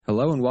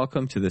Hello and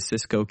welcome to the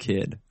Cisco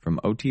Kid from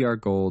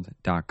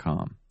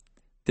OTRGold.com.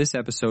 This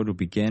episode will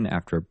begin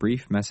after a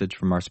brief message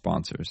from our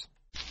sponsors.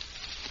 Here's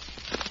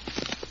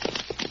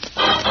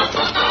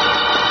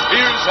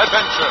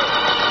adventure.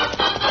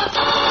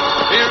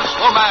 Here's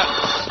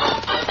romance.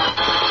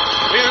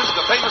 Here's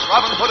the famous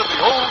Robin Hood of the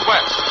Old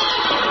West.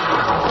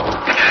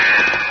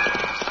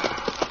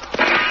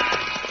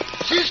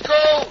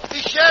 Cisco, the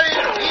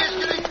sheriff, he is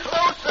getting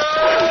closer.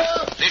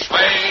 This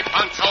way,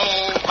 Pancho.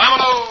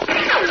 Vámonos.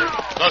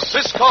 The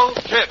Cisco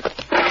Kid.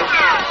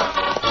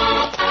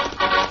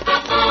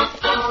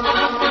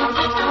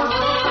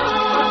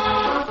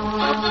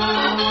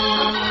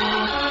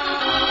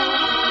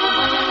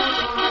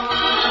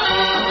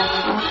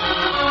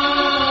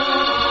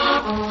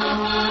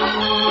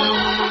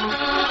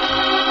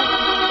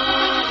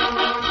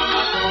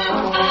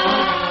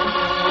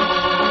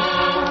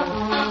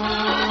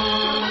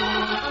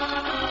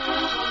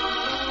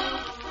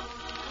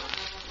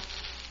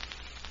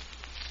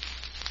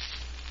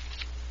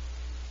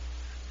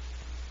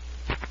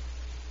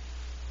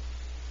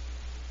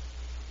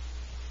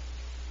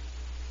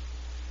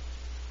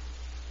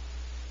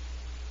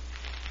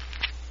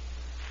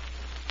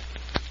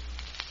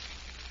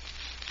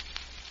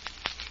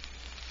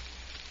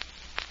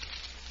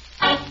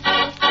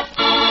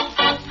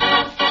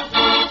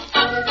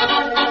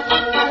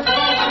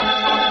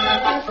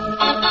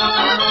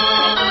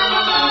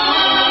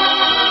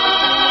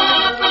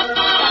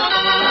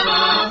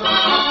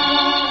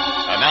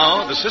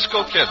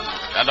 Cisco Kid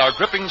and our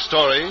gripping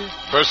story,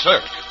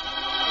 Berserk.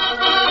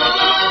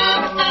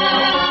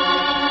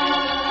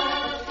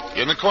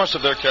 In the course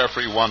of their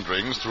carefree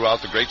wanderings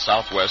throughout the great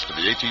Southwest of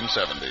the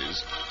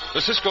 1870s,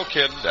 the Cisco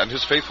Kid and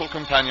his faithful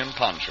companion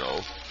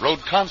Pancho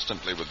rode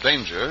constantly with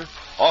danger,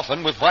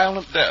 often with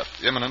violent death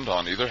imminent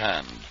on either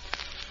hand.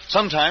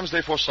 Sometimes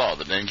they foresaw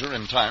the danger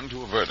in time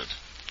to avert it,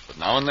 but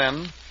now and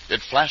then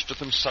it flashed at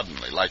them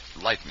suddenly like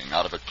lightning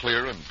out of a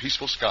clear and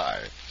peaceful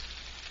sky.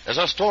 As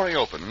our story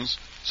opens,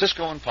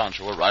 Cisco and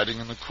Pancho are riding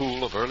in the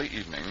cool of early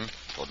evening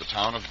toward the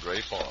town of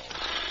Gray Falls.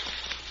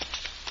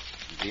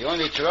 The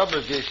only trouble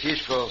is,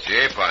 Cisco.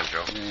 Si,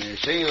 Pancho.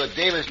 Senor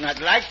Davis not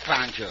like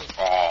Pancho.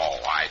 Oh,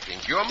 I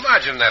think you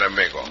imagine that,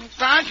 amigo.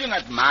 Pancho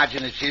not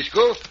imagine it,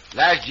 Cisco.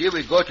 Last year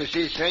we go to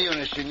see Senor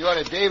and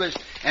Senora Davis,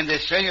 and the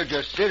Senor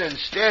just sit and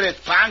stare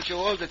at Pancho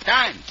all the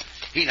time.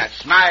 He not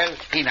smile,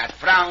 he not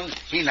frown,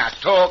 he not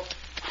talk.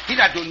 He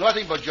not do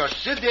nothing but just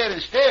sit there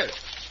and stare.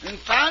 And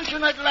Pancho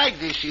not like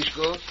this,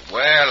 Cisco.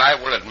 Well, I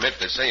will admit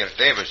that Senor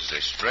Davis is a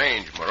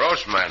strange,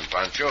 morose man,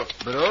 Pancho.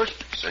 Morose?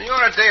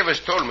 Senora Davis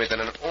told me that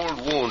an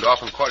old wound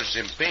often causes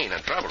him pain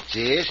and trouble.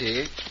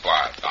 Si.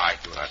 But I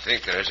do not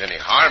think there is any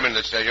harm in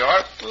the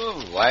Senor.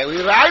 Oh, why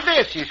we ride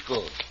there,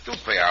 Cisco? To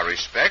pay our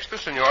respects to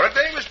Senora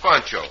Davis,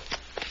 Pancho.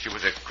 She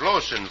was a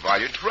close and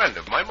valued friend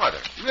of my mother.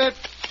 But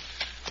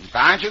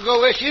Pancho go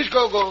where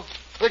Cisco go.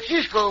 But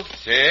Cisco.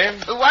 Si?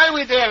 Why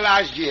we there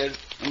last year?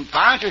 And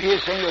Pancho hear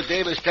Senor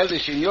Davis tell the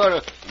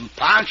Senora, and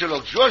Pancho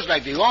looks just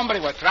like the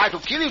hombre what tried to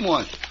kill him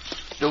once.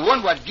 The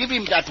one what give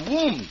him that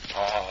wound.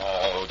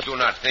 Oh, do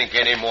not think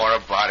any more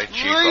about it,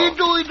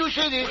 Chico. He do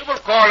say this. We will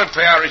call and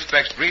pay our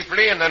respects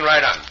briefly and then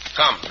ride on.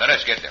 Come, let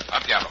us get there.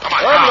 Up, Diablo. Come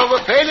on. Oh,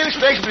 we'll pay the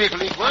respects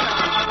briefly. Go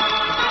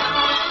on.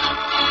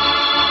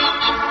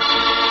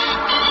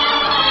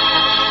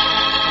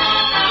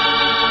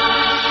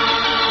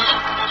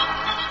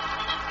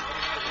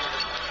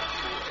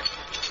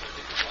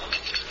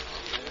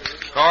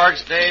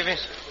 Cards,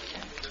 Davis?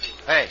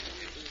 Hey,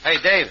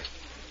 Dave.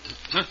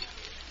 Huh?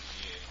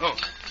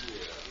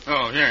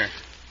 Oh, yeah.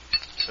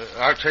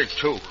 I'll take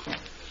two.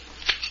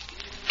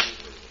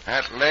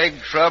 That leg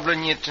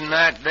troubling you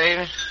tonight,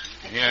 Davis?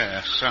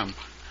 Yeah, some.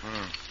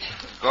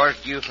 Of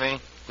course, you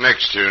think?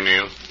 Next to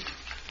Neil.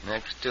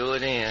 Next to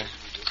it is.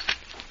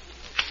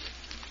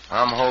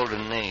 I'm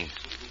holding these.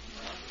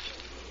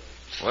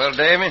 Well,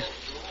 Davis?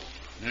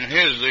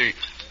 Here's the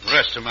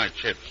rest of my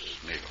chips,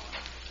 Neil.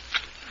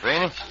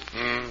 Ready?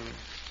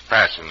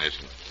 Passing this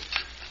one.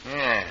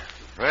 Yeah.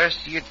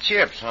 Rest of your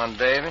chips, huh,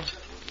 Davy?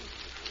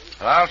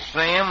 Well, I'll see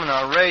 'em and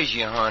I'll raise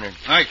you 100.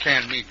 I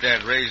can't meet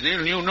that raise, Neil,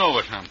 and you know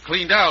it. I'm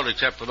cleaned out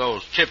except for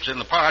those chips in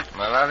the pot.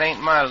 Well, that ain't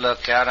my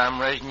lookout.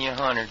 I'm raising you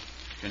 100.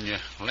 Can you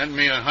lend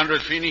me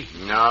 100, Feeney?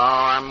 No,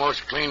 I'm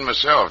most clean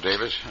myself,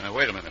 Davis.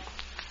 Wait a minute.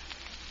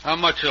 How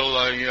much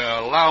will you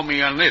allow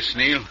me on this,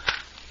 Neil?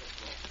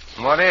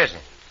 What is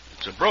it?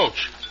 It's a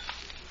brooch.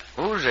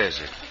 Whose is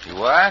it? Your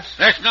wife's?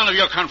 That's none of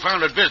your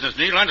confounded business,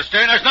 Neil.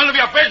 Understand? That's none of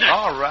your business.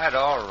 All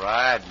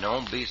right.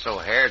 Don't be so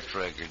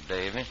hair-triggered,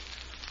 Davy.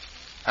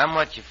 How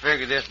much you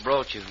figure this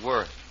brooch is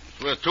worth?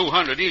 It's worth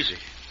 200 easy.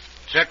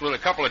 Set with a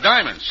couple of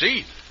diamonds,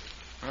 see?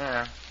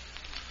 Yeah.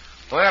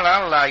 Well,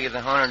 I'll allow you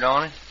the 100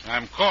 on it.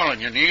 I'm calling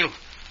you, Neil.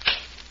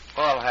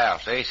 Full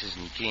house, aces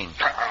and kings.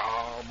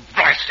 Oh,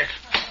 blast it.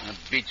 That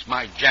beats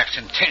my jacks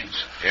and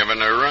tens.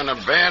 Having a run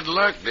of bad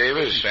luck,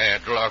 Davis.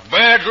 Bad luck.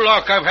 Bad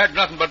luck. I've had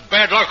nothing but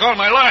bad luck all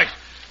my life.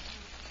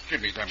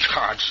 Give me them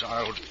cards.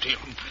 I'll deal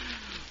them.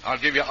 I'll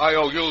give you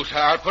IOUs.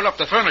 I'll put up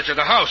the furniture of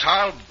the house.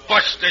 I'll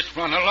bust this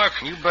run of luck.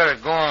 You better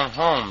go on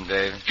home,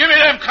 David. Give me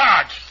them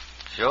cards.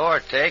 Sure,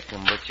 take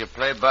them, but you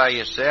play by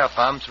yourself.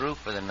 I'm through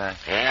for the night.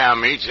 Yeah,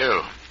 me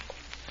too.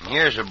 And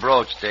here's a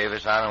brooch,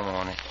 Davis. I don't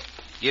want it.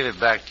 Give it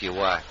back to your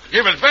wife.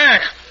 Give it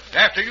back.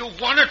 After you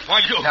won it, why,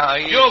 you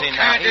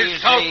can't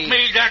insult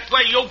me that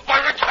way, you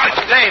buzzard.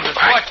 Davis,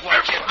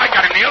 watch it. I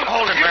got him, Neil.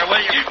 Hold him there,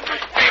 will you?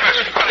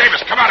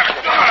 Davis, come out of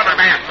it. Come out of it,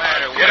 man.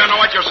 You don't know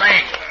what you're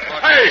saying.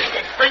 Hey,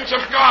 bring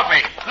some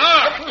coffee.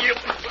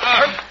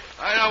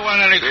 I don't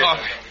want any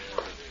coffee.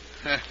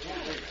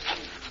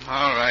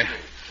 All right.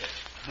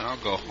 I'll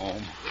go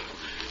home.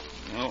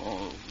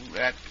 Oh,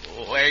 that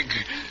leg.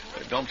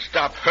 Don't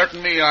stop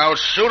hurting me. I'll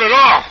shoot it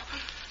off.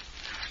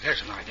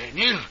 There's an idea,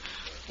 Neil.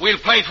 We'll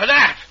play for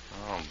that.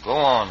 Oh, go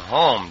on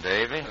home,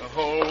 Davy. The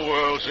whole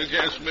world's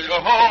against me. The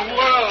whole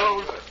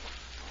world.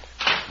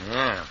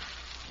 Yeah.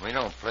 We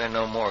don't play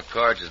no more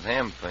cards with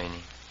him,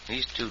 Feeney.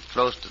 He's too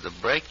close to the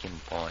breaking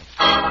point.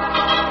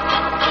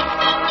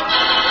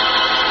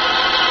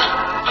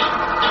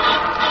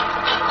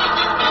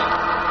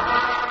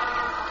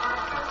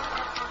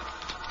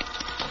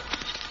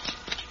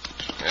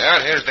 Yeah,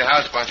 here's the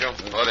house, Pancho.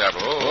 Oh,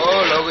 diablo.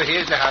 Oh, Logo,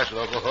 here's the house,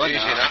 Logo. Oh, Easy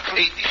now.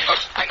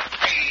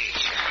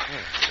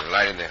 There's a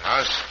light in the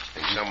house.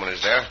 Think someone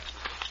is there.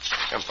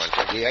 Come,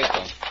 Pancho. Yeah, I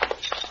come.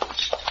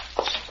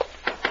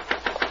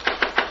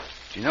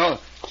 You know,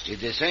 if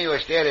the senor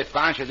stared at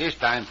Pancho this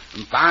time,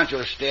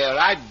 Pancho stared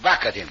right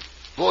back at him.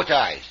 Both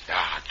eyes.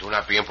 Ah, do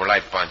not be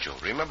impolite, Pancho.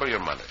 Remember your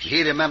manners.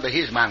 He remember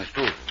his manners,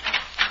 too.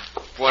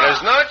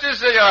 Buenas noches,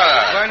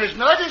 senora. Buenas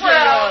noches,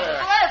 Well,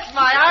 senora. bless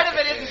my heart if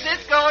it isn't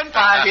Cisco and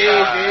Pancho.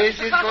 Yes,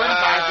 it's going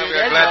Pancho.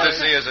 We're glad to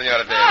see you,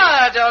 senora Davis.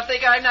 I don't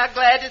think I'm not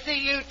glad to see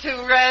you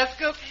two,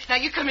 rascal. Now,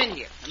 you come in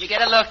here. Let me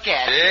get a look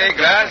at it. Sí,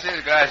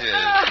 gracias, gracias.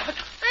 Oh,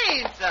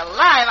 saints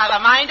alive. I've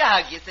a mind to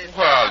hug you, Cisco.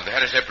 Well,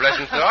 that is a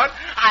pleasant thought.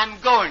 I'm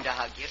going to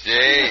hug you.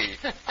 Sí.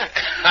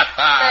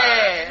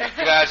 There.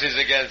 Gracias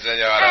again,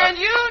 senora. And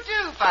you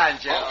too,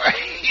 Pancho. Oh,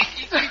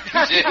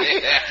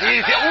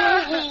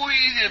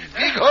 it's a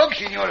big hug,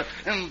 senor.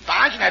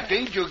 Pancho, I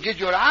think you get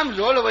your arms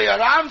all the way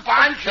around,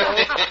 Pancho.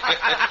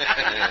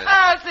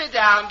 Oh, sit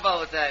down,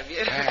 both of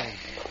you.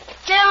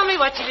 Tell me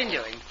what you've been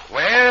doing.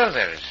 Well,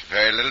 there is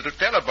very little to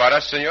tell about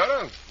us,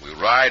 senora. We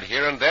ride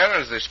here and there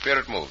as the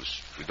spirit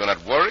moves. We do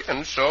not worry,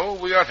 and so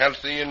we are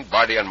healthy in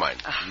body and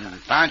mind.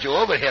 Pancho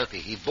over healthy.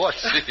 He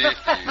boss.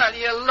 Well,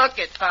 you look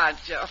at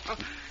Pancho.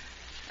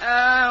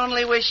 I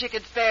only wish you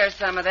could spare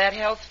some of that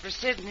health for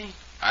Sidney.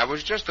 I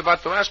was just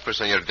about to ask for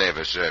Senor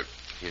Davis.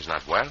 He's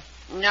not well?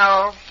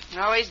 No,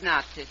 he's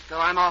not, Cisco.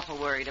 I'm awful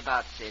worried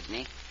about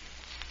Sidney.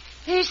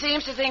 He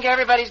seems to think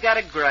everybody's got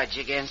a grudge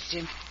against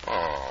him.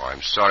 Oh,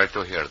 I'm sorry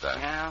to hear that.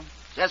 Well,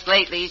 just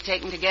lately he's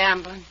taken to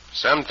gambling.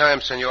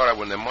 Sometimes, senora,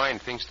 when the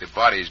mind thinks the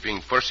body is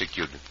being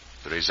persecuted,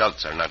 the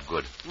results are not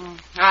good.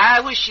 I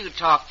wish you'd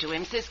talk to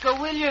him, Cisco,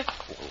 will you?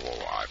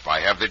 Oh, if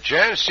I have the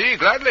chance, see,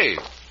 gladly.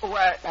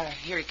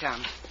 Here he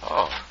comes.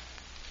 Oh.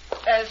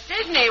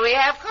 Sidney, we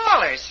have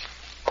callers.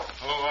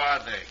 Who are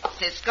they?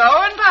 Cisco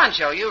and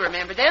Pancho. You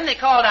remember them? They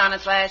called on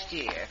us last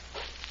year.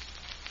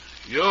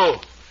 You?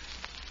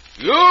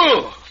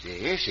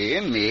 See,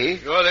 me.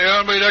 You're the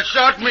hombre that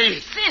shot me.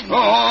 Sidney.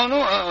 Oh,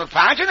 no,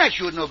 Pancho not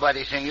shoot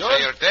nobody, senor.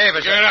 Senor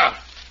Davis. Get out.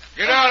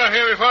 Get out of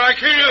here before I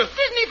kill you.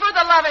 Sidney, for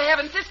the love of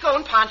heaven, Cisco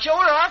and Pancho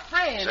are our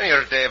friends.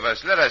 Senor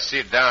Davis, let us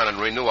sit down and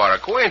renew our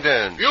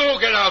acquaintance. You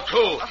get out,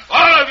 too.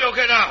 All of you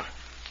get out.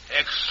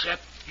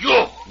 Except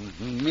you.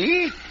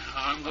 Me?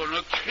 I'm going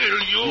to kill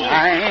you.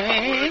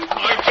 I... With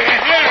my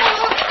bare hands.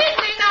 Oh,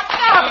 Sidney, now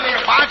stop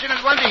it. Pancho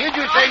is going to hit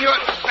you, senor.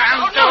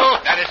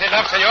 Santo. That is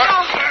enough, senor.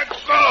 Let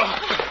go.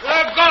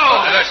 Let go.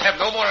 Let us have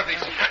no more of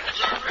this.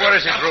 Where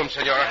is his room,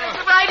 senora?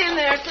 It's right in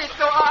there,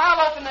 Cisco.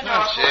 I'll open the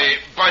door. See,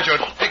 Pancho,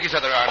 take his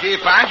other arm. See,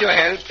 Pancho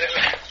help.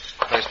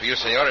 Place for you,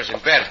 senor, is in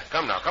bed.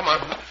 Come now, come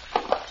on.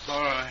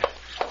 All right.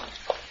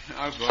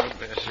 I'll go to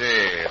bed.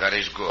 See, that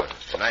is good.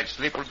 Tonight's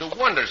sleep will do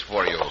wonders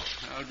for you.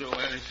 I'll do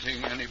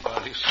anything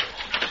anybody says.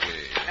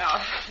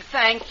 Oh,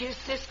 thank you,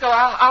 Cisco.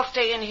 I'll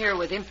stay in here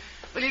with him.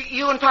 Will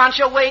you and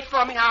Pancho wait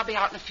for me? I'll be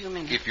out in a few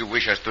minutes. If you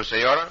wish us to,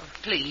 senora.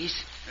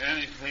 Please.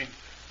 Anything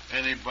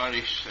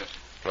anybody says.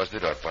 Close the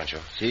door, Pancho.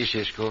 See,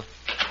 Cisco.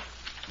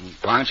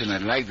 Pancho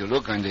not like the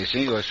look on the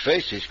senor's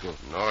face, Cisco.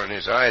 Nor in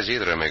his eyes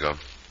either, amigo.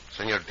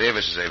 Senor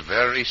Davis is a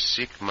very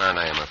sick man,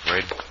 I am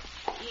afraid.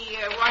 He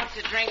wants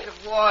a drink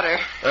of water.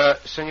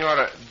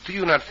 Senora, do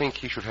you not think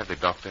he should have the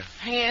doctor?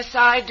 Yes,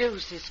 I do,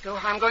 Cisco.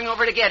 I'm going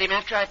over to get him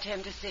after I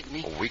attend to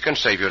Sidney. We can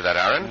save you that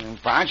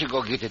errand. Pancho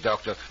go get the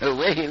doctor.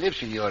 Where he lives,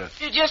 senora.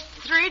 Just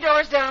 3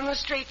 doors down the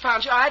street,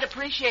 Pancho. I'd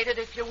appreciate it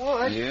if you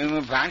would.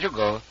 Yeah, Pancho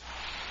go.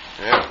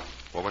 Yeah.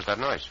 What was that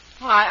noise?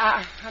 Well,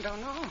 I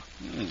don't know.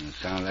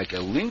 Sound like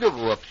a window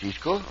go up,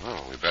 Cisco.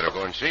 Oh, we better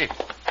go and see.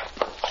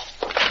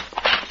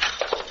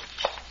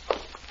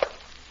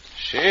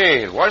 See,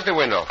 it was the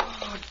window.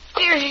 Oh,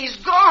 dear, he's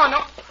gone.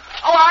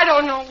 Oh, I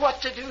don't know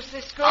what to do,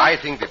 Cisco. I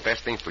think the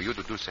best thing for you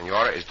to do,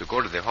 Senora, is to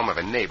go to the home of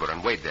a neighbor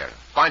and wait there.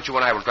 Pancho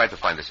and I will try to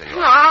find the Senora.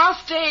 No, I'll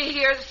stay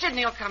here.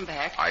 Sidney will come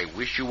back. I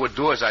wish you would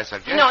do as I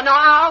suggest. No,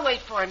 I'll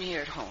wait for him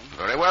here at home.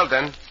 Very well,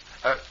 then.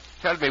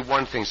 Tell me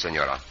one thing,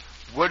 Senora.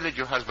 Where did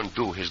your husband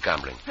do his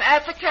gambling?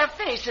 At the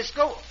cafe,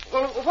 Cisco.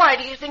 Well, why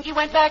do you think he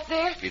went back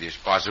there? It is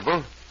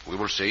possible. We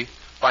will see.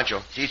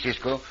 Pancho. See,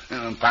 Cisco.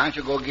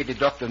 Pancho, go get the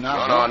doctor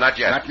now. No, not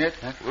yet. Not yet,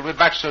 huh? We'll be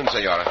back soon,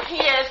 Senora.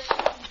 Yes,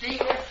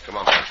 dear. Come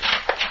on, Pancho.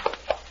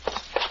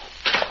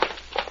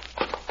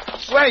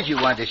 Why did you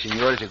want the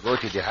senor to go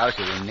to the house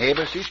of a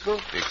neighbor, Cisco?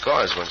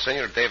 Because when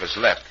Senor Davis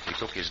left, he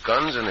took his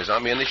guns and his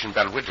ammunition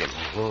belt with him.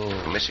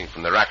 Missing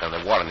from the rack on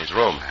the wall in his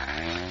room.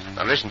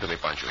 Now listen to me,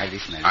 Pancho. I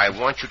listen. I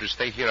want you to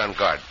stay here on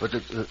guard. But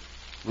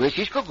where's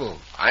Cisco go?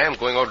 I am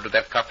going over to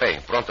that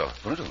cafe, pronto.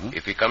 Pronto, huh?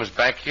 If he comes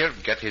back here,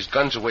 get his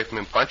guns away from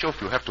him, Pancho, if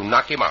you have to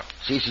knock him out.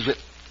 See, Cisco.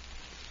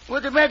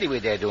 What's the matter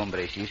with that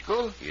hombre,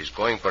 Cisco? He is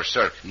going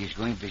berserk. He's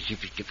going to...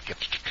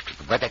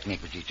 What that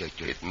make with you?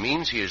 It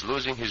means he is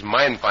losing his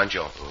mind,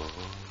 Pancho.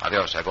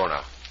 Adios, I go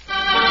now.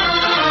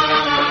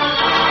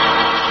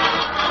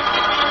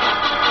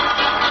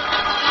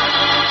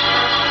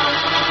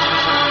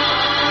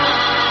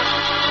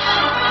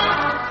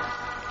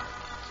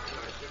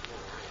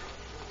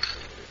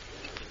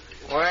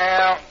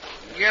 Well,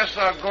 guess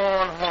I'll go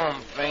on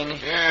home, Fanny.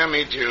 Yeah,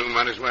 me too.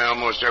 Might as well.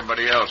 Most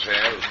everybody else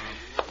has.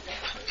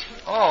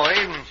 Oh,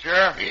 evening,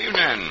 Sheriff.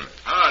 Evening.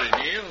 Howdy,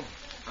 Neil.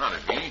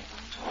 Howdy, Beanie.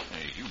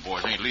 Hey, you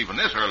boys ain't leaving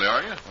this early,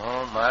 are you?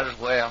 Oh, might as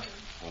well.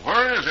 Well,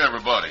 where is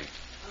everybody?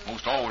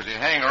 Most always they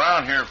hang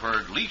around here for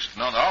at least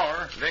another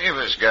hour.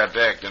 Davis got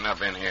acting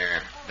up in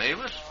here.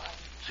 Davis?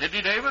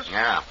 Sidney Davis?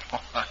 Yeah.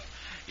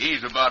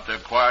 He's about the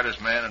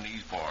quietest man in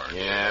these parts.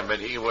 Yeah, but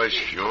he was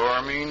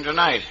sure mean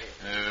tonight.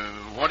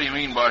 What do you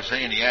mean by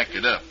saying he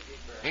acted up?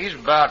 He's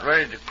about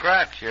ready to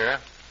crack,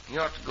 Sheriff. You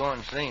ought to go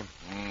and see him.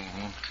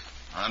 Mm-hmm.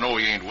 I know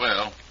he ain't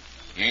well.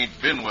 He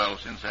ain't been well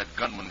since that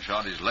gunman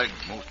shot his legs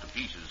most to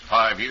pieces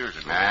 5 years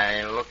ago.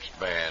 He looks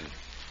bad.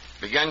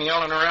 Began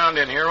yelling around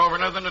in here over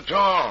nothing at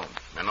all.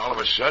 And all of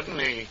a sudden,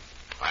 he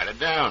quieted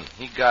down.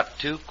 He got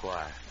too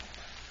quiet.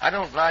 I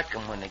don't like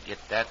 'em when they get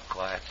that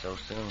quiet so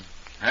soon.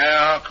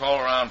 Yeah, I'll call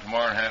around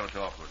tomorrow and have a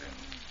talk with him.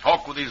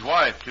 Talk with his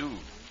wife, too.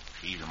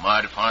 She's a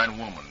mighty fine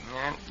woman.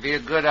 Yeah, be a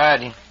good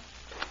idea.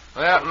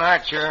 Well,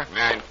 night, Sheriff.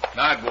 Night.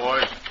 Night,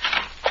 boys.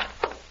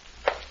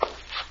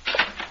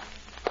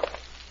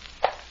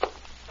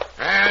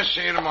 I'll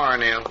see you tomorrow,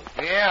 Neil.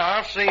 Yeah,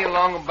 I'll see you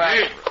along the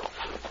back.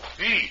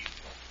 Hey,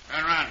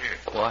 turn around here.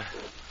 What?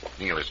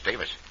 Neil, it's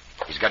Davis.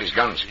 He's got his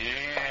guns.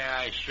 Yeah,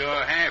 I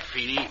sure have,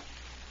 Feeny.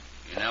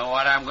 You know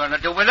what I'm going to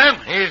do with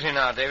them? Easy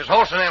now, Davis.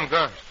 Holster them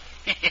guns.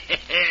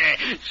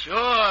 Sure,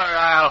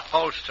 I'll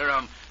holster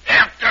them.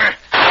 After.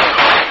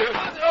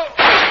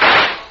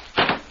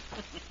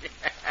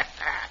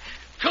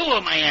 Two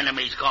of my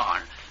enemies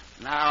gone.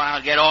 Now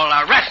I'll get all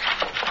the rest.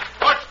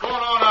 What's going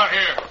on out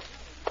here?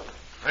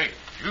 Hey,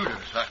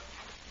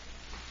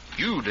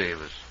 you,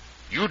 Davis.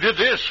 You did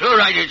this? Sure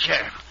I did,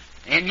 Sheriff.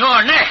 And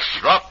you're next.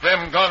 Drop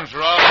them guns,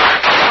 Rob.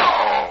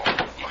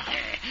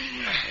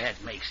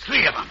 That makes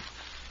 3 of them.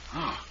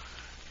 Oh,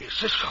 here's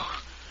Cisco.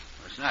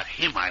 It's not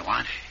him I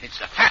want. It's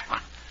the fat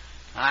one.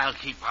 I'll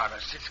keep out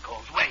of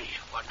Cisco's way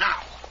for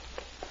now.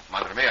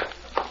 Madre mia.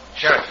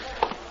 Sheriff.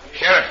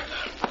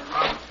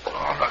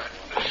 All right.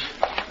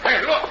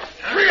 Hey, look.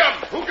 3 of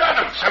them. Who got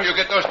them? Some of you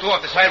get those 2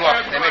 off the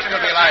sidewalk. They may still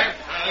be alive.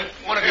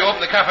 One of you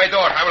open the cafe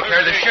door. I will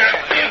carry the sheriff.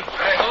 Hey,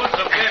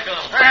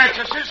 it's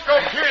a Cisco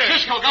kid.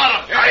 Cisco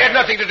got him. I had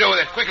nothing to do with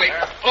it. Quickly,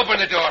 open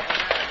the door.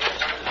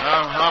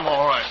 I'm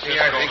all right. See,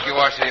 I think you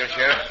are, Senor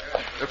Sheriff.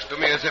 Looks to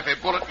me as if a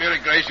bullet merely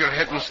grazed your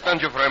head and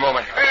stunned you for a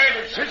moment.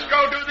 Hey, did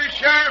Cisco do this,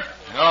 Sheriff?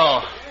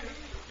 No,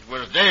 it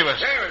was Davis.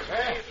 Davis,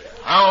 eh?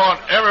 I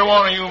want every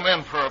one of you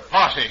men for a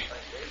posse.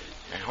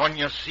 And when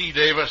you see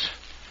Davis,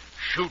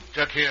 shoot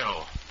to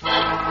kill.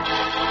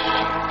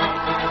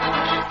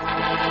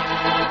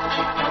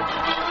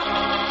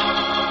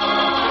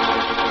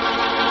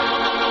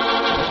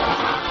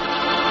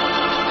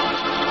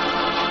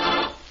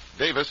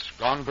 Davis,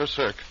 gone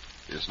berserk,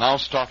 is now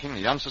stalking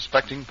the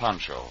unsuspecting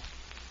Pancho.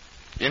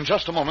 In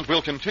just a moment,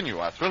 we'll continue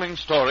our thrilling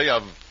story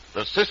of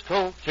the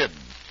Cisco Kid.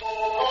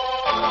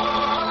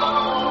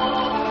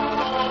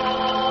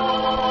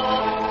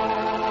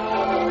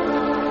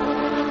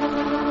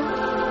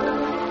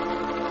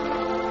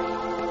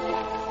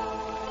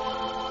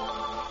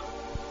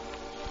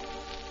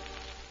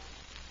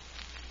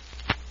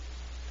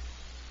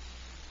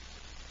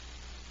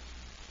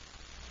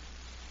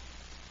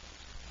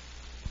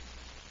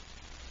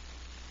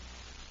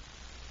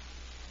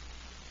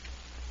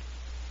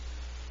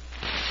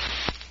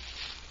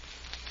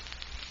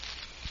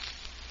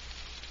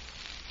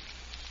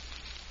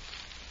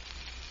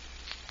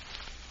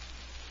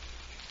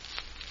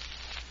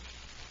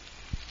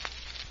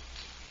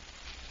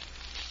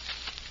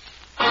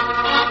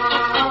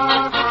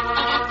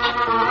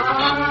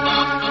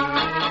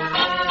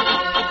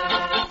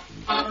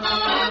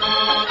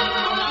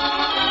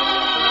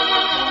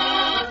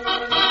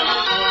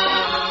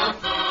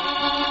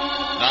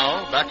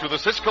 back to the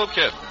Cisco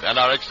Kid and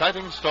our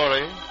exciting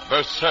story,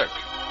 Berserk.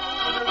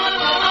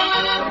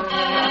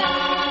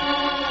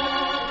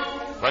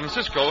 When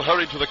Cisco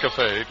hurried to the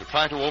cafe to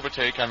try to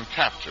overtake and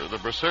capture the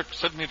Berserk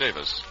Sidney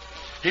Davis,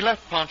 he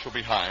left Pancho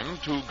behind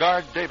to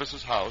guard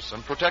Davis's house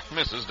and protect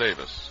Mrs.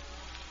 Davis.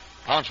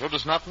 Pancho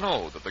does not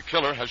know that the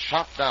killer has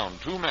shot down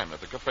 2 men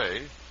at the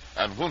cafe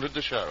and wounded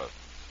the sheriff.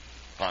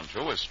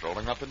 Pancho is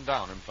strolling up and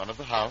down in front of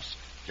the house,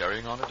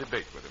 carrying on a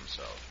debate with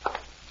himself.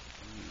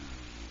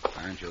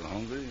 Pancho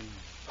hungry,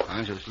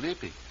 Pancho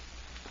sleepy.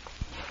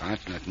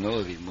 Pancho not know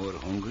if he's more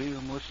hungry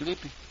or more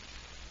sleepy.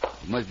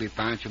 It must be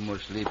Pancho more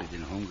sleepy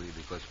than hungry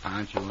because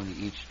Pancho only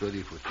eats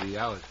study for 3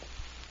 hours.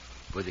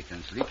 But he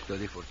can sleep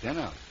study for 10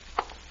 hours.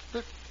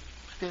 But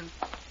still,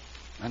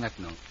 I not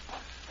know.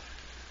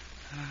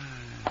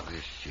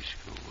 Where's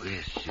Cisco?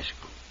 Where's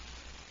Cisco?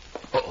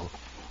 Uh-oh.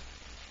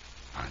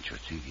 Pancho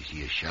thinks he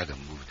see a shadow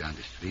move down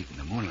the street in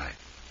the moonlight.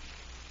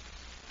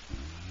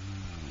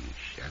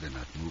 Shadow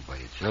not move by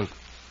itself.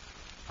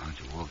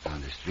 Pancho walk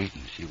down the street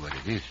and see what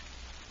it is.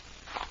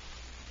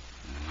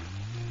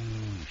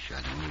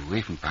 Shadow move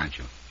away from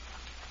Pancho.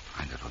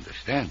 I don't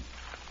understand.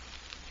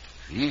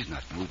 He's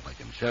not moved by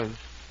themselves.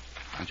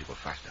 Pancho go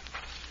faster.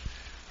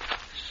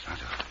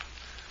 Santo.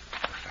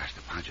 The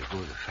faster Pancho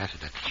goes, the faster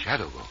that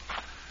shadow go.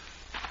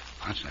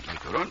 Pancho not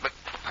like to run, but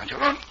Pancho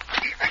run.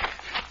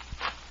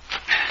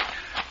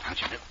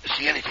 Pancho never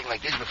see anything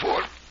like this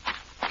before.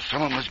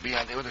 Someone must be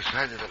on the other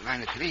side of the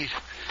line of trees.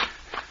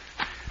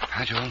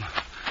 Pancho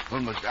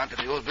almost down to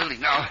the old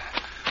building now.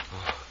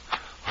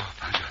 Oh,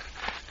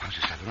 Pancho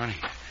stopped running.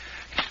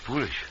 He's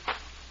foolish.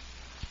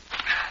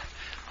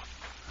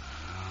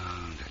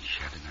 Oh, that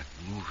shadow not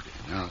moved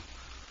there now.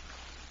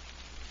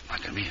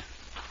 Madre mia.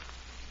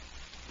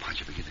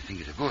 Pancho began to think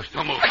it's a ghost.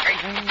 Don't move.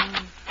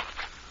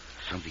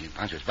 Something in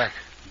Pancho's back.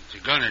 It's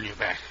a gun in your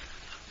back.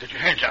 Get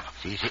your hands up.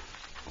 See.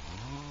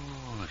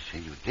 Oh,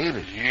 Senor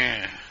Davis.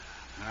 Yeah.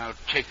 I'll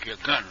take your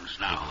guns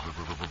now.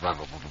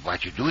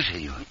 What you do,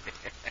 senor?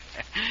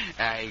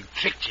 I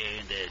tricked you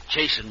into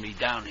chasing me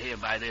down here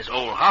by this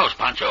old house,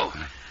 Pancho.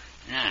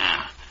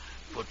 Now,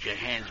 put your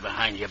hands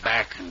behind your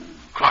back and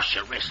cross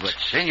your wrists. But,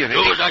 senor...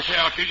 Do as I say,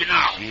 I'll kill you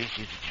now.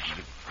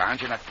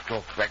 Pancho not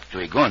talk back to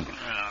a gun.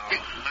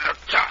 Now,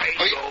 tie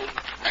your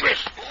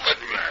wrist.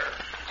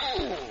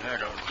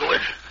 That'll do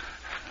it.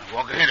 Now,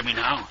 walk ahead of me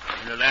now,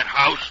 into that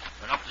house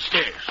and up the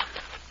stairs.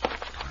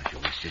 Pancho,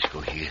 with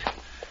Cisco here.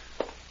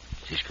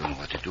 Cisco know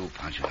what to do,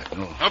 Pancho not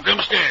know. Up them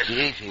stairs.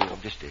 See,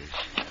 up the stairs.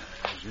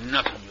 There's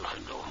nothing you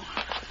can do.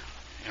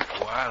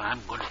 After a while, I'm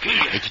going to kill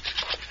you.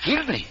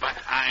 Kill me? But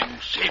I'm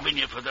saving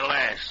you for the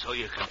last, so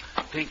you can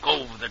think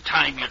over the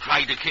time you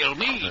tried to kill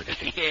me.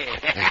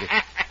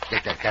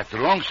 That's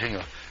wrong,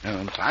 senor.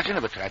 Pancho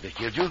never tried to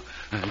kill you.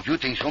 You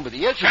think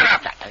somebody else... Shut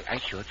up! I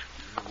should.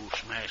 You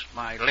smashed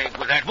my leg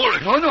with that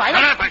bullet. No, I...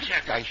 Shut up, I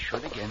said. I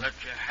should again. I'll let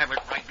you have it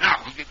right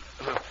now.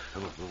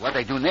 What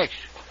I do next?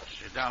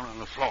 Sit down on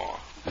the floor.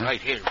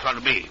 Right here in front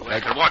of me, where I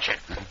can watch it.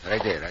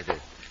 Right there.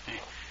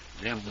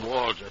 Them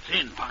walls are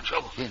thin,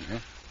 Pancho. Thin, huh?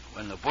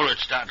 When the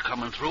bullets start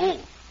coming through,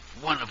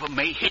 one of them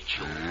may hit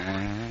you.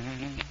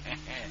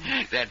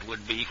 That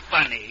would be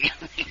funny.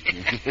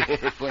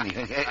 Funny.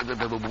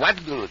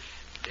 What good?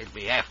 They'd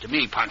be after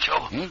me,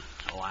 Pancho.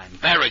 So I'm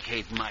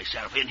barricading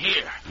myself in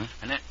here.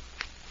 And then...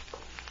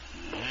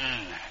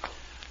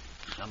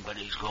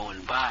 somebody's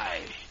going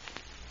by.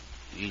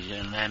 He's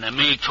an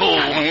enemy, too.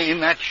 I'm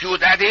not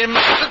shoot at him.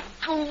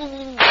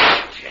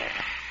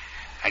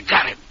 I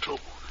got him, too.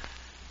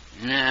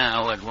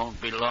 Now it won't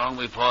be long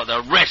before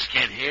the rest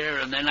get here,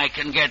 and then I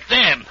can get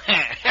them.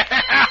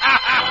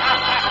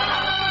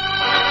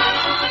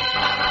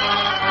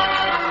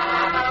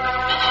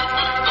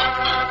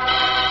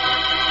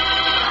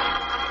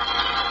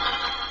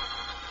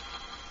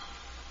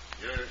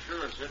 You're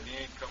sure Sidney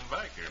ain't come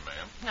back here,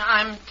 ma'am?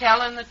 I'm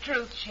telling the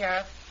truth,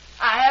 Sheriff.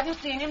 I haven't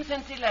seen him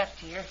since he left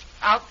here,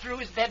 out through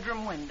his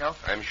bedroom window.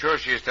 I'm sure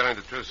she is telling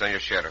the truth, Senor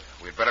Sheriff.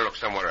 We'd better look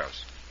somewhere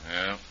else.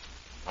 Yeah.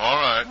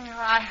 All right.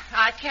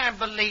 I can't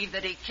believe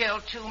that he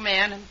killed 2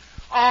 men and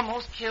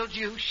almost killed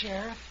you,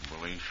 Sheriff.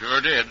 Well, he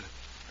sure did.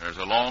 There's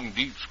a long,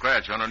 deep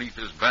scratch underneath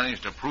his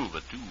bandage to prove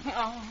it, too.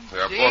 Oh, We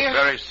are dear. both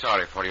very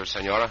sorry for you,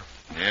 Senora.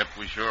 Yep,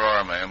 we sure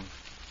are, ma'am.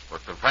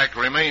 But the fact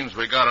remains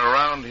we got to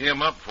round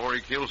him up before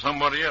he kills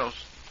somebody else.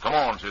 Come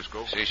on,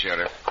 Cisco. Si,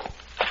 Sheriff.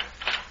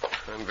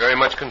 I'm very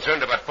much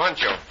concerned about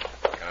Pancho.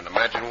 Can't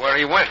imagine where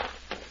he went.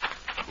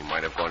 He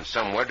might have gone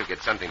somewhere to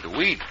get something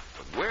to eat.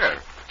 But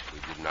where? We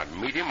did not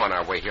meet him on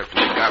our way here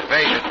from the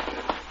cafe.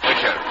 Hey,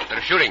 Sheriff,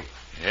 they're shooting.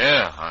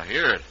 Yeah, I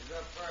hear it.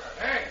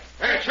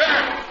 Hey,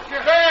 Sheriff!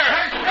 You're there!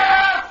 Hey,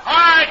 Sheriff! All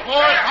right,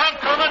 boys, I'm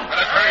coming. Let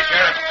us hurry,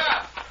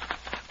 Sheriff.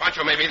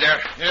 Pancho may be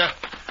there. Yeah,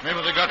 maybe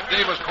they got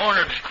Davis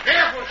cornered.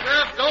 Careful,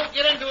 Sheriff. Don't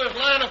get into his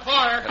line of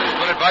fire. That is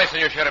good advice,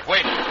 Senor Sheriff.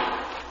 Wait.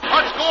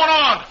 What's going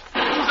on?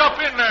 Who's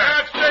up in there?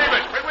 That's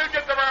Davis. But we'll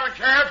get the varmint,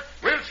 Sheriff.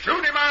 We'll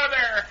shoot him out of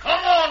there.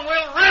 Come on,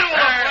 we'll riddle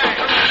him.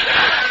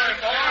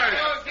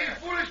 These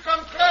bullies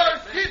come close.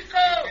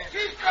 Cisco!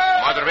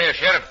 Madre mia,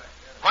 Sheriff.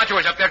 Pancho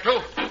is up there,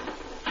 too.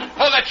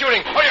 Hold that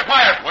shooting. Hold your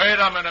fire! Wait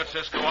a minute,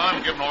 Cisco.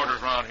 I'm giving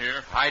orders around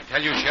here. I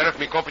tell you, Sheriff,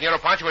 mi compañero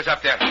Pancho is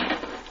up there.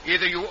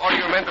 Either you order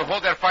your men to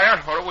hold their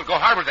fire, or we'll go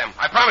hard with them.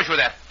 I promise you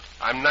that.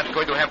 I'm not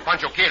going to have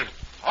Pancho killed.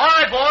 All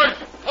right, boys.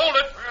 Hold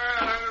it.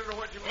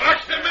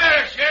 What's the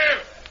matter,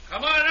 Sheriff?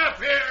 Come on up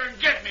here and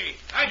get me.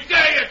 I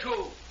dare you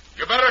to.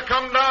 You better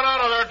come down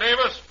out of there,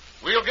 Davis.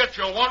 We'll get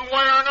you one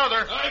way or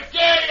another. I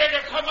dare you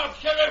to come up,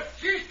 Sheriff.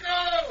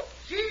 Cisco!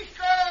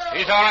 Cisco!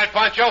 He's all right,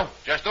 Pancho.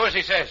 Just do as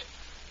he says.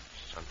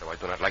 Santo, I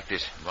do not like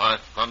this. By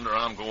thunder,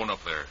 I'm going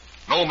up there.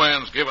 No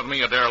man's giving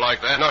me a dare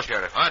like that. No,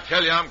 Sheriff. I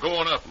tell you, I'm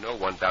going up. No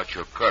one doubts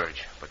your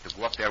courage, but to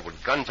go up there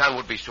with guns on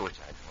would be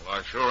suicide. Well,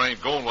 I sure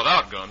ain't going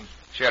without guns.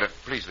 Sheriff,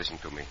 please listen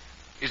to me.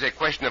 It's a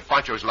question of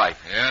Pancho's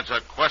life. Yeah, it's a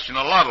question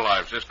of a lot of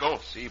lives, Cisco.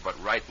 See, but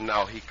right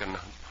now he can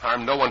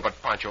harm no one but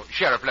Pancho.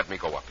 Sheriff, let me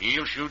go up.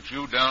 He'll shoot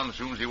you down as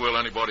soon as he will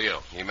anybody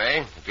else. He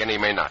may, again he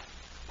may not.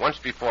 Once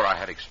before I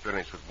had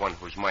experience with one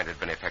whose mind had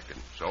been affected.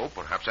 So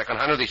perhaps I can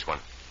handle this one.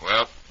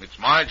 Well, it's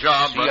my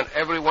job, See, but... and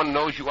everyone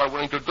knows you are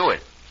willing to do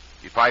it.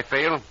 If I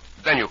fail,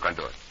 then you can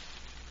do it.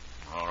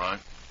 All right.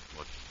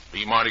 But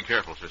be mighty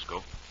careful,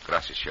 Cisco.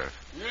 Gracias, Sheriff.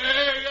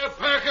 Yeah, you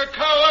pack of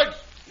cowards.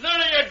 None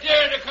of you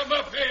dare to come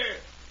up here.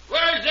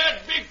 Where's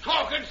that big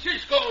talking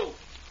Cisco?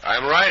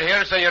 I'm right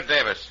here, Senor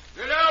Davis.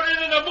 Get out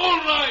into the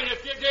moonlight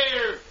if you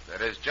dare.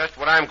 That is just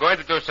what I'm going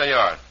to do,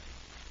 Senor.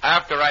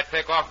 After I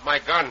take off my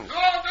guns. No,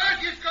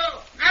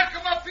 Cisco. Not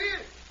come up here.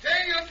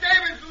 Senor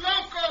Davis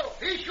loco.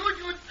 He shoot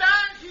you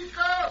down,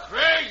 Cisco.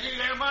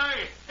 Crazy, am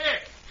I?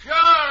 Sure,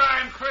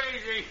 I'm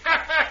crazy.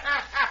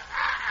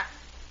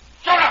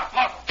 Shut up,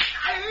 Pop.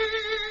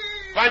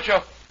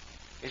 Pancho,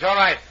 he's all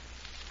right.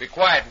 Be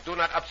quiet and do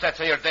not upset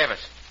Senor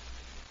Davis.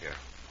 Here,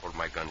 hold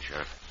my gun,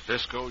 Sheriff.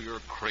 Cisco,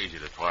 you're crazy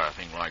to try a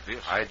thing like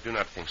this. I do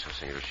not think so,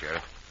 Senor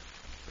Sheriff.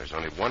 There's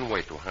only one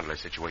way to handle a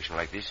situation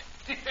like this.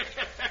 Hey,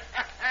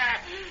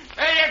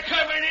 you're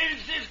coming in,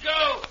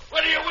 Cisco.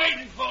 What are you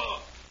waiting for?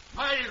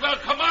 Might as well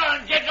come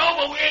on, get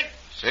over with.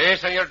 See,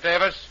 Senor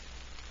Davis?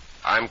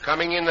 I'm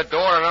coming in the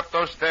door and up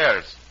those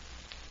stairs.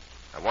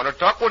 I want to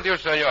talk with you,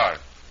 Senor.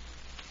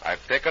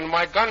 I've taken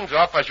my guns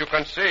off, as you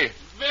can see.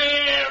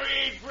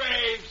 Very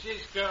brave,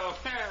 Cisco.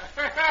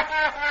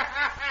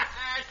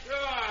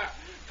 Sure.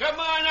 Come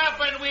on up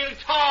and we'll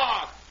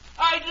talk.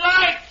 I'd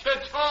like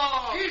to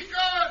talk.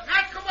 Cisco,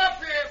 not come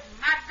up here.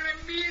 Madre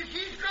mia,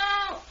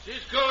 Cisco.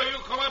 Cisco, you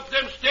come up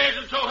them stairs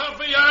and so help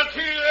me, I'll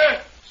kill you.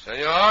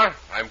 Senor,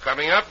 I'm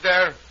coming up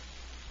there.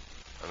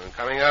 And I'm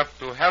coming up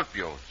to help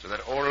you, so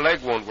that old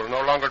leg wound will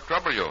no longer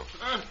trouble you.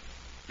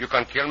 You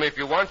can kill me if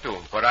you want to,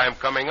 but I am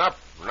coming up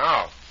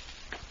now.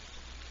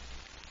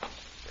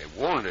 A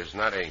wound is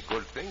not a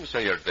good thing,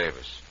 Senor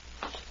Davis.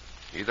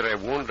 Either a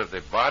wound of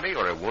the body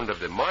or a wound of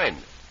the mind.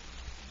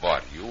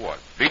 But you are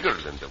bigger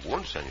than the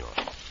wound, Senor.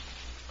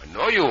 I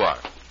know you are.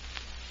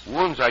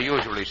 Wounds are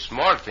usually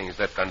small things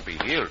that can be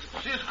healed.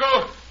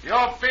 Cisco,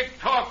 your big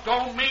talk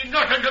don't mean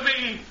nothing to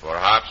me.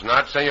 Perhaps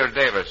not, Senor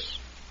Davis.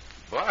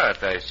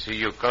 But I see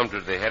you come to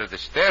the head of the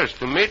stairs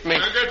to meet me.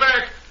 Get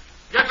back.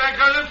 Get back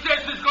on them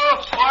stairs, Cisco,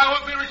 or I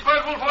won't be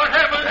responsible for what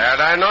happens. That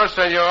I know,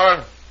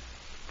 Senor.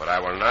 But I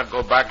will not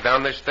go back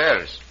down the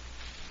stairs.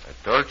 I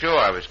told you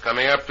I was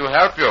coming up to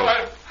help you.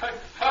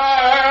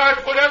 I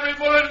put every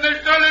bullet in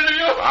this gun into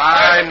you.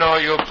 I know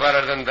you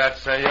better than that,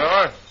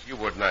 Senor. You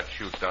would not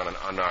shoot down an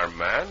unarmed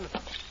man.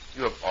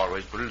 You have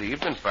always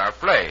believed in fair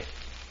play.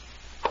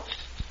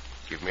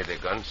 Give me the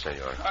gun,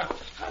 Senor.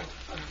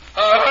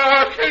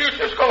 I'll kill you,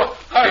 Cisco.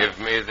 Give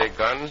me the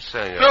gun,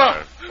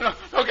 Senor.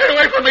 No, get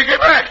away from me. Get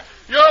back.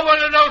 You're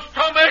one of those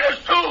tomatoes,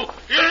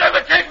 too. You'll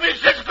never take me,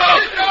 Cisco.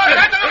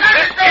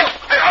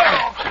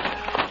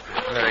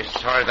 Very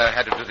sorry that I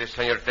had to do this,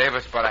 Senor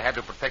Davis, but I had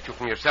to protect you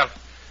from yourself.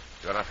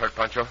 You're not hurt,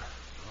 Pancho?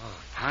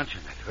 Oh, Pancho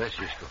not hurt,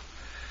 Cisco.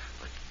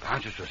 But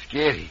Pancho's so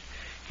scared. He's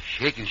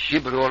shaking,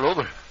 shiver all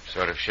over.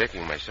 Sort of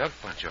shaking myself,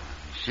 Pancho.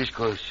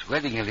 Cisco's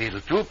sweating a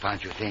little, too,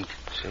 Pancho thinks.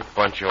 See,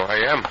 Pancho, I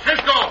am.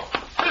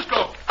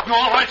 Cisco! You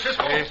all right,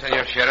 Cisco? Hey,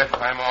 Senor Sheriff,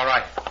 I'm all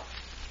right.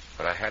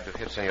 But I had to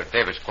hit Senor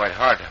Davis quite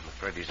hard. I'm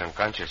afraid he's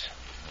unconscious.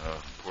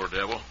 Poor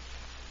devil.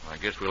 I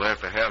guess we'll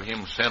have to have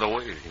him sent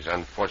away. It is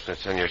unfortunate,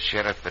 Senor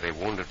Sheriff, that a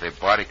wound of the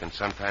body can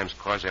sometimes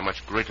cause a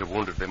much greater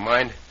wound of the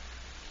mind.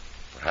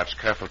 Perhaps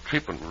careful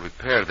treatment will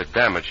repair the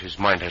damage his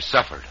mind has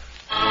suffered.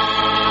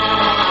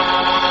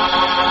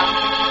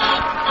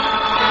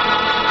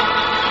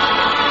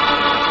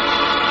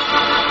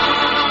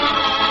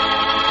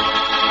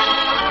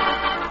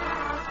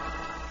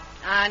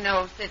 I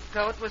know,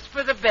 Cisco. It was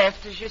for the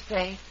best, as you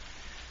say.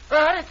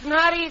 But it's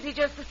not easy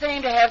just the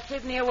same to have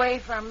Sidney away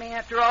from me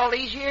after all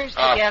these years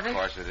together. Of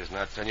course it is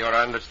not, Senor.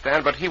 I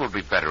understand, but he will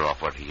be better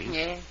off what he is.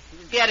 Yes,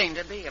 he's getting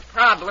to be a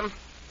problem.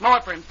 More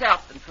for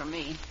himself than for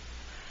me.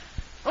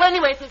 Well,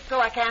 anyway, Cisco,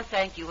 I can't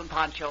thank you and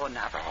Pancho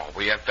enough. Oh,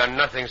 we have done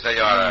nothing,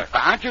 Senora.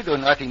 Pancho do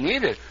nothing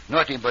either.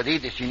 Nothing but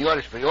eat the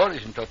señores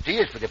frijoles and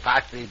tortillas for the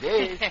past 3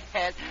 days.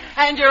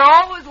 And you're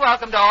always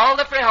welcome to all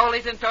the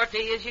frijoles and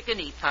tortillas you can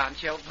eat,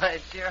 Pancho.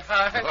 Bless your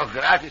heart. Oh,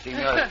 gracias,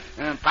 señor.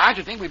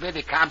 Pancho think we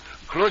better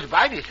close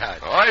by this house.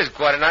 Oh, it's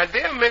quite an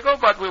idea, amigo,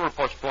 but we will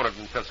postpone it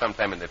until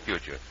sometime in the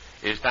future.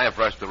 It's time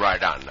for us to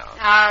ride on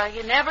now.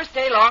 You never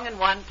stay long in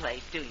one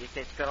place, do you,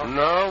 Cisco?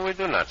 No, we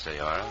do not,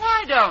 Senora.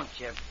 Why don't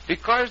you?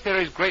 Because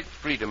there is great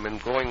freedom in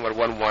going where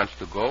one wants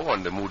to go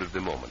on the mood of the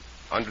moment,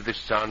 under the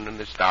sun and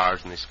the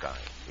stars and the sky.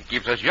 It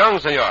keeps us young,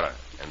 Senora,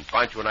 and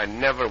Pancho and I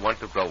never want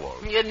to grow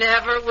old. You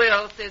never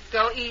will,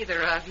 Cisco,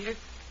 either of you.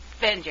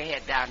 Bend your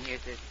head down here,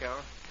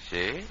 Cisco.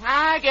 See?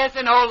 I guess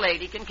an old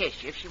lady can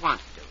kiss you if she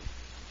wants to.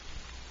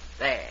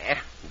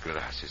 There.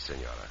 Gracias,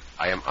 Senora.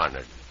 I am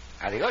honored.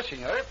 Adios,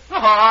 senor. Oh,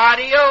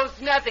 adios,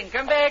 nothing.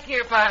 Come back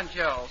here,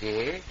 Pancho.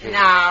 See?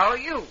 Now,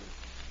 you.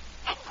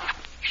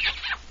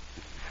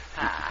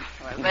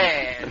 Well,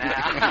 there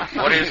now.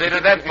 What do you say to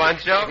that,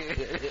 Pancho?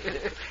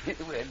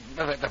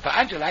 Well, the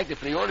Pancho liked the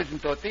frijoles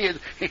and tortillas,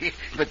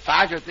 but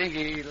Pancho think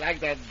he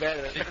liked that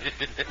better.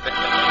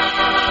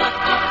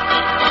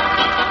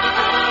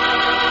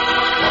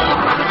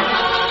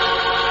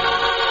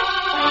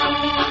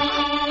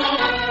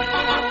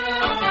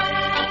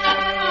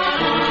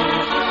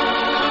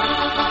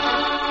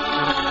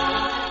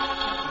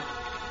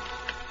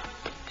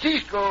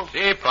 Cisco.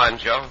 See,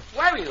 Pancho.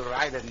 Why do you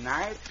ride at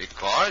night?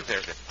 Because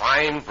there's a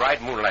fine,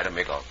 bright moonlight,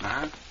 amigo.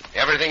 Huh?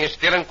 Everything is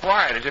still and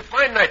quiet. It's a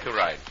fine night to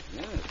ride.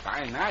 Yeah,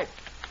 fine night.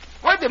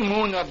 Why the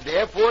moon up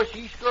there for,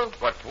 Cisco?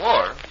 What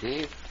for?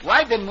 See,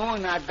 why the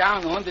moon not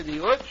down under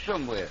the earth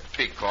somewhere?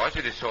 Because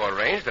it is so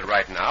arranged that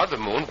right now the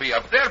moon be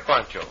up there,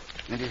 Pancho.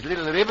 And this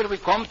little river we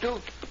come to,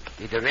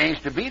 it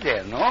arranged to be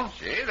there, no?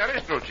 See, that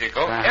is true,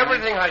 Chico. Uh-huh.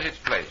 Everything has its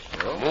place.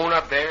 Oh. The moon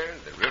up there,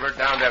 the river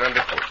down there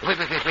underfoot. Wait,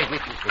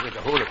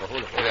 hold up.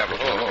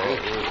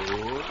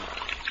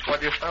 What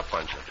do you stop,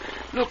 Pancho?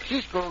 Look,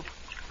 Cisco,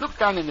 look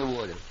down in the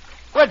water.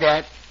 What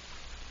that?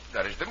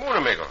 That is the moon,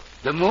 amigo.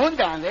 The moon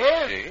down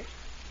there? See?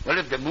 Well,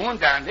 if the moon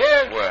down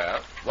there,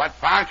 Well? what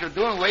Pancho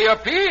doing way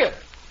up here?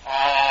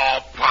 Oh,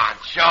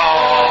 Pancho!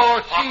 Oh,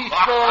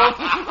 Cisco!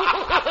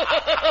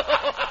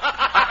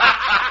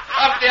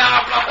 Up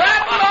diablo!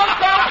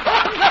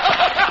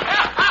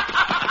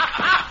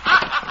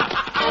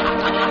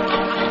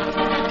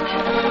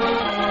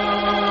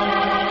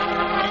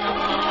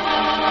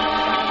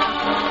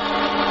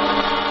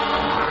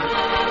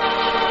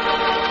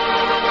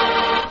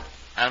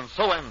 And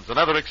so ends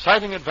another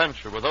exciting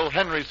adventure with O.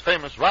 Henry's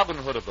famous Robin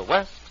Hood of the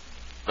West,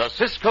 the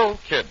Cisco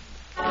Kid.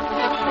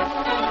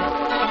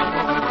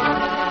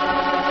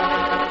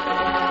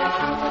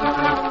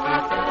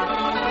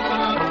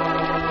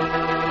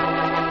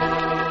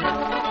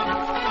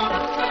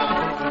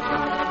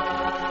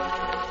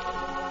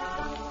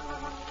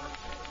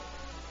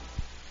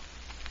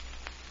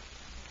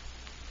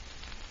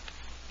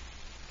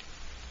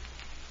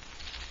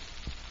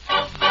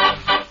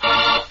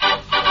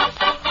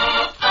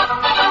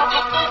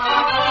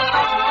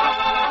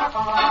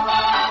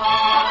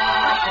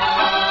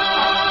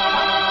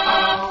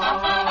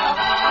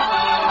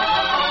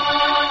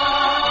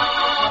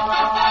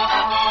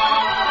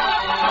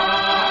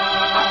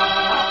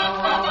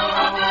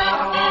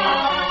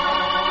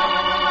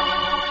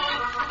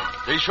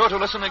 Be sure to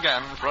listen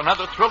again for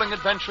another thrilling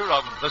adventure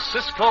of the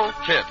Cisco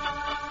Kid.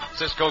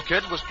 Cisco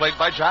Kid was played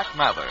by Jack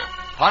Mather.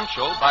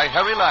 Pancho by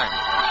Harry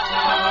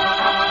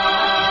Lang.